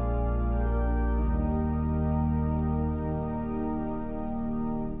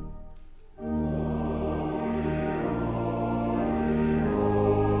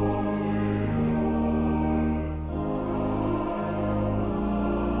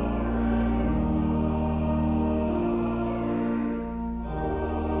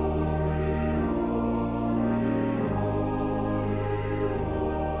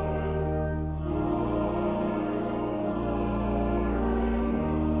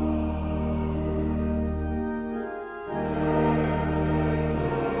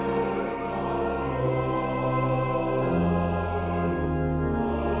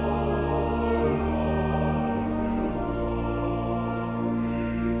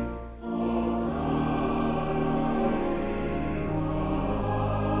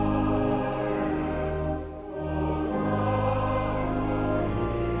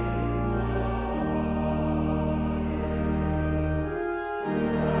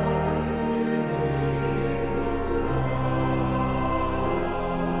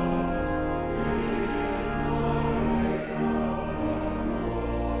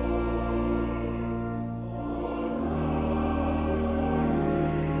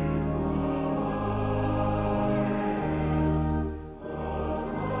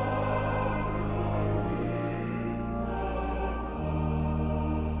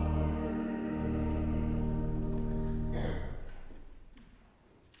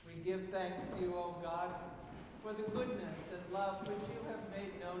 Give thanks to you, O God, for the goodness and love which you have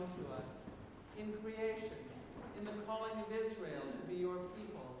made known to us in creation, in the calling of Israel to be your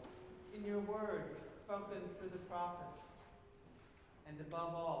people, in your word spoken through the prophets, and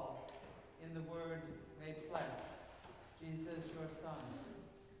above all, in the Word made flesh, Jesus your Son.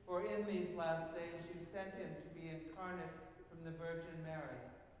 For in these last days you sent him to be incarnate from the Virgin Mary,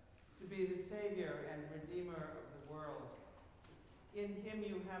 to be the Savior and Redeemer of the world. In him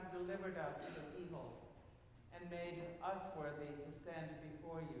you have delivered us from evil and made us worthy to stand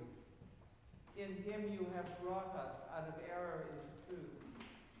before you. In him you have brought us out of error into truth,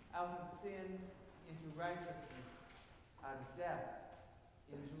 out of sin into righteousness, out of death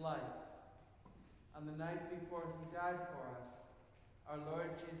into life. On the night before he died for us, our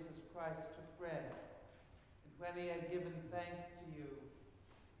Lord Jesus Christ took bread, and when he had given thanks to you,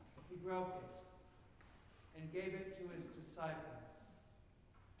 he broke it and gave it to his disciples,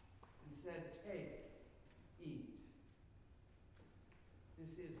 and said, "Take, eat.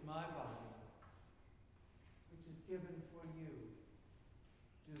 This is my body, which is given for you.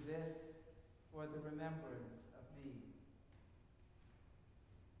 Do this for the remembrance of me."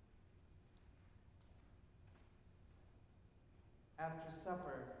 After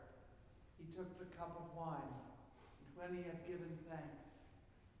supper, he took the cup of wine, and when he had given thanks,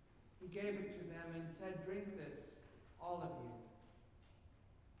 he gave it to them and said, "Drink this, all of you.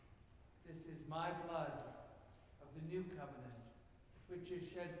 This is my blood of the new covenant, which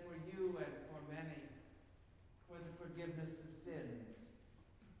is shed for you and for many for the forgiveness of sins.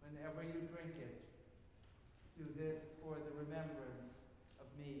 Whenever you drink it, do this for the remembrance of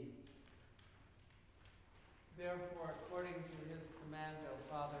me." Therefore, according to his command, O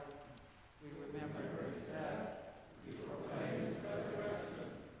Father, we remember his death. We proclaim his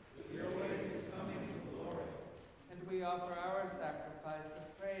resurrection. We await his coming in glory. And we offer our sacrifice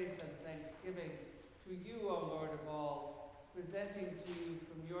of praise and thanksgiving to you, O Lord of all, presenting to you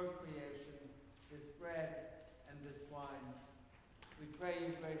from your creation this bread and this wine. We pray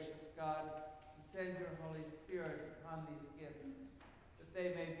you, gracious God, to send your Holy Spirit upon these gifts, that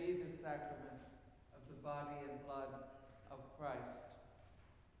they may be the sacrament of the body and blood of Christ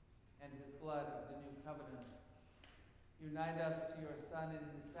and his blood of the new covenant. Unite us to your Son in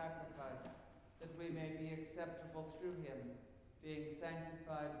his sacrifice, that we may be acceptable through him, being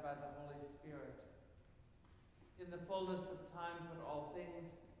sanctified by the Holy Spirit. In the fullness of time, put all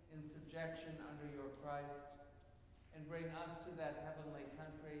things in subjection under your Christ, and bring us to that heavenly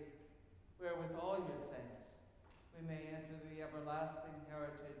country, where with all your saints we may enter the everlasting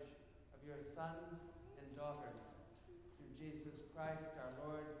heritage of of your sons and daughters, through Jesus Christ our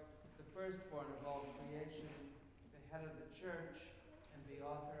Lord, the firstborn of all creation, the head of the church, and the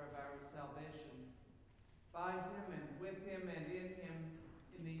author of our salvation. By him and with him and in him,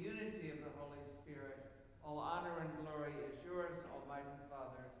 in the unity of the Holy Spirit, all honor and glory is yours, Almighty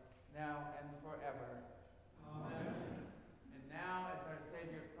Father, now and forever. Amen. And now, as our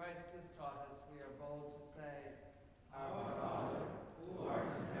Savior Christ has taught us, we are bold to say, Our Father, who art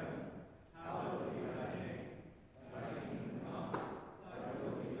in heaven, hallowed be thy name. Thy kingdom come, thy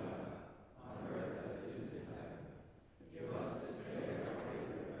will be done, on earth as it is in heaven. Give us this day our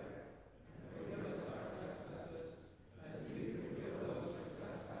daily bread, and forgive us our trespasses, as we forgive those who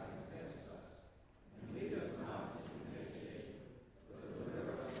trespass against us. And lead us not into temptation, but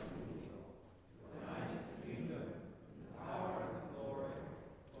deliver us from evil. For thine is the kingdom, and the power, and the glory,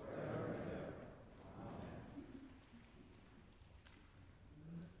 forever and ever. Amen.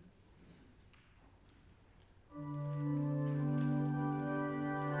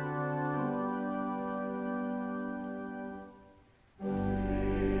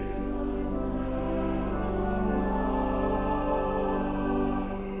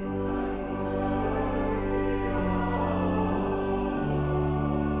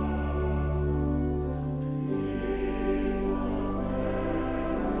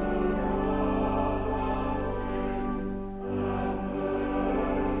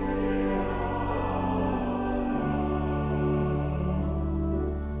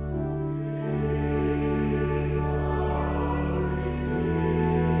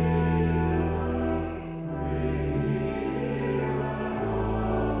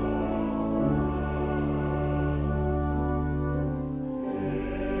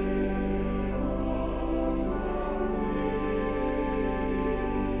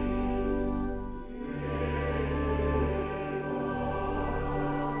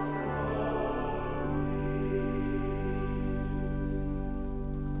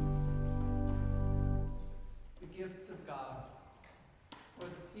 gifts of God for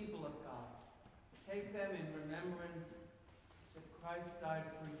the people of God. Take them in remembrance that Christ died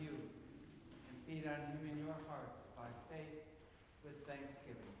for you, and feed on him in your hearts by faith with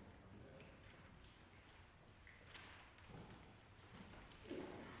thanksgiving.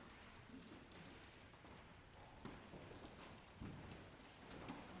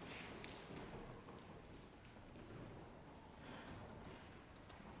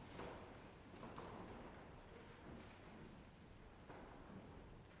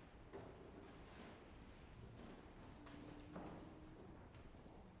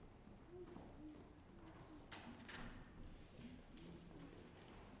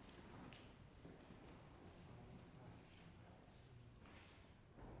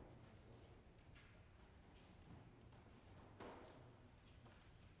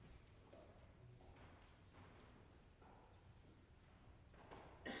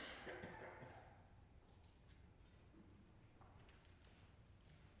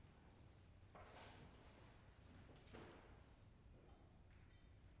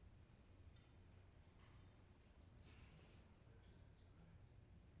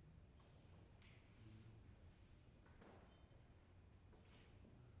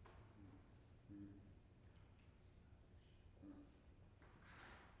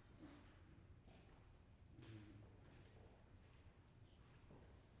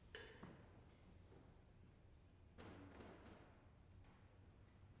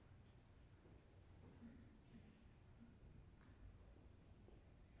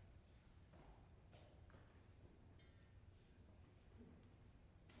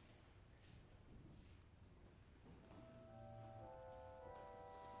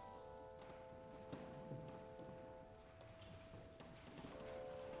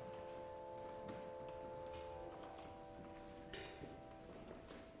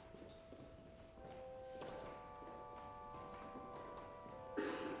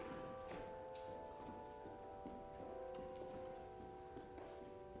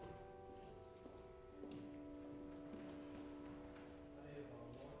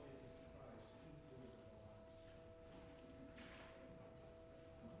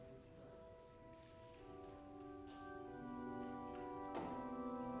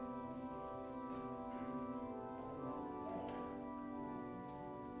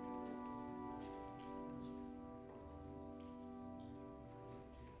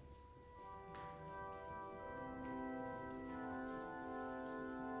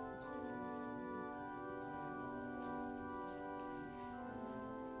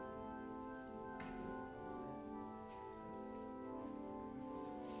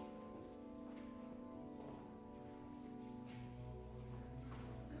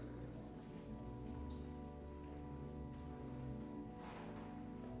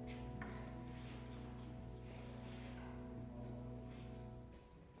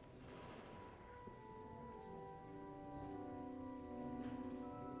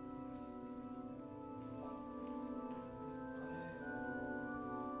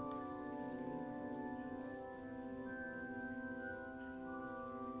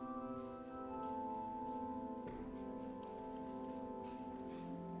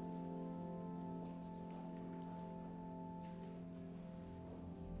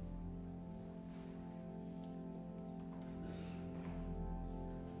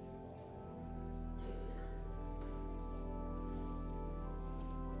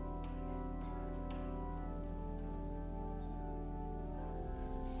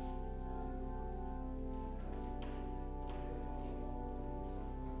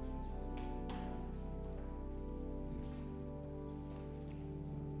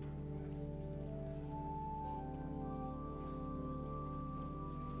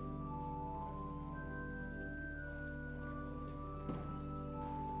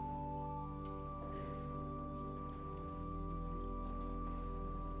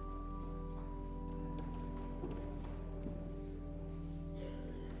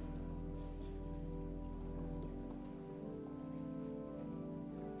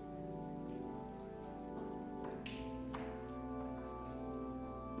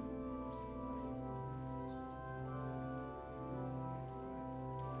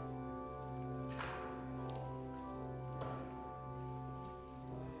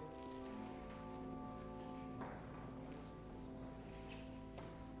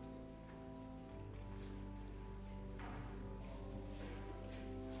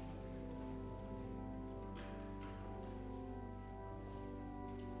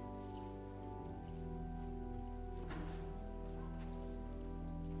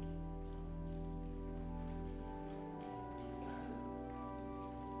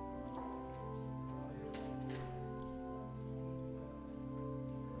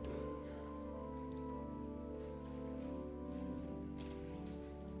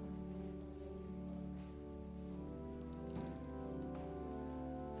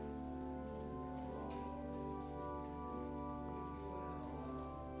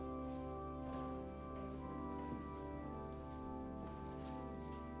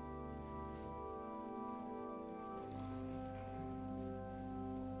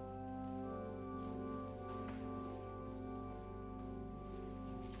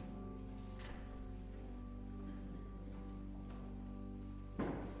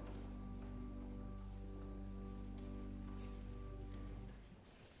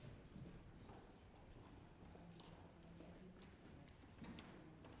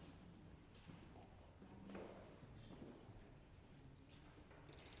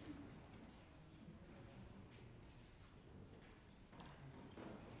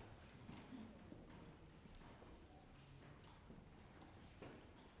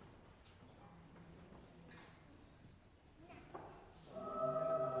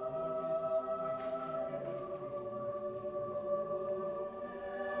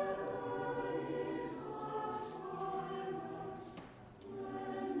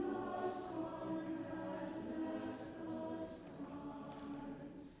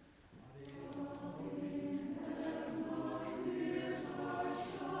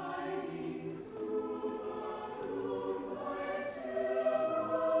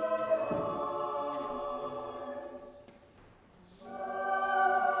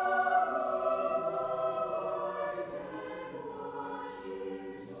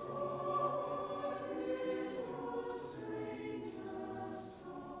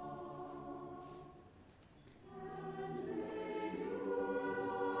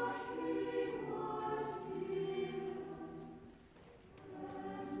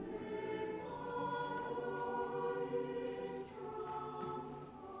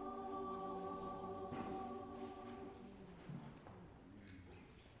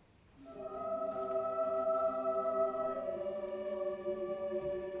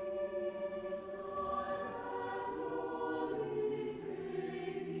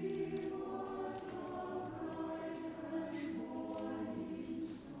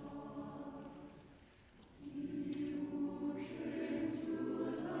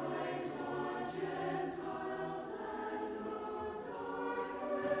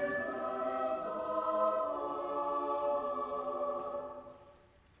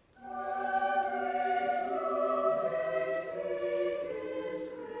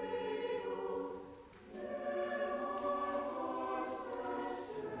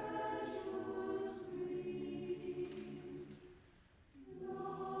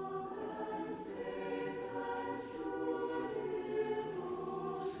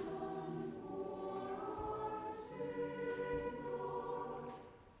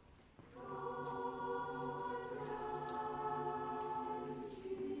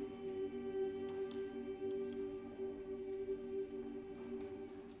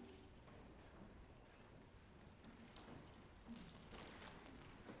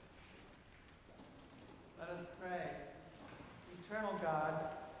 God,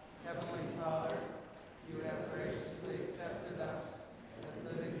 Heavenly Father, you have graciously accepted us as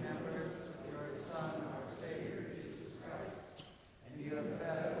living members of your Son, our Savior, Jesus Christ, and you have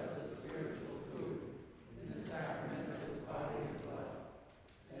fed us with spiritual food in the sacrament of his body and blood.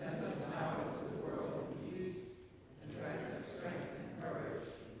 Send us now into the world in peace, and grant us strength and courage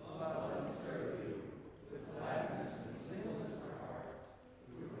to love and serve you with gladness and singleness of heart,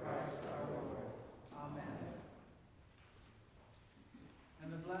 through Christ our Lord. Amen. And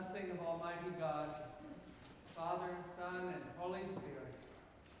the blessing of Almighty God, Father, Son, and Holy Spirit,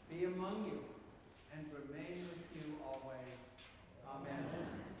 be among you and remain with you always. Amen.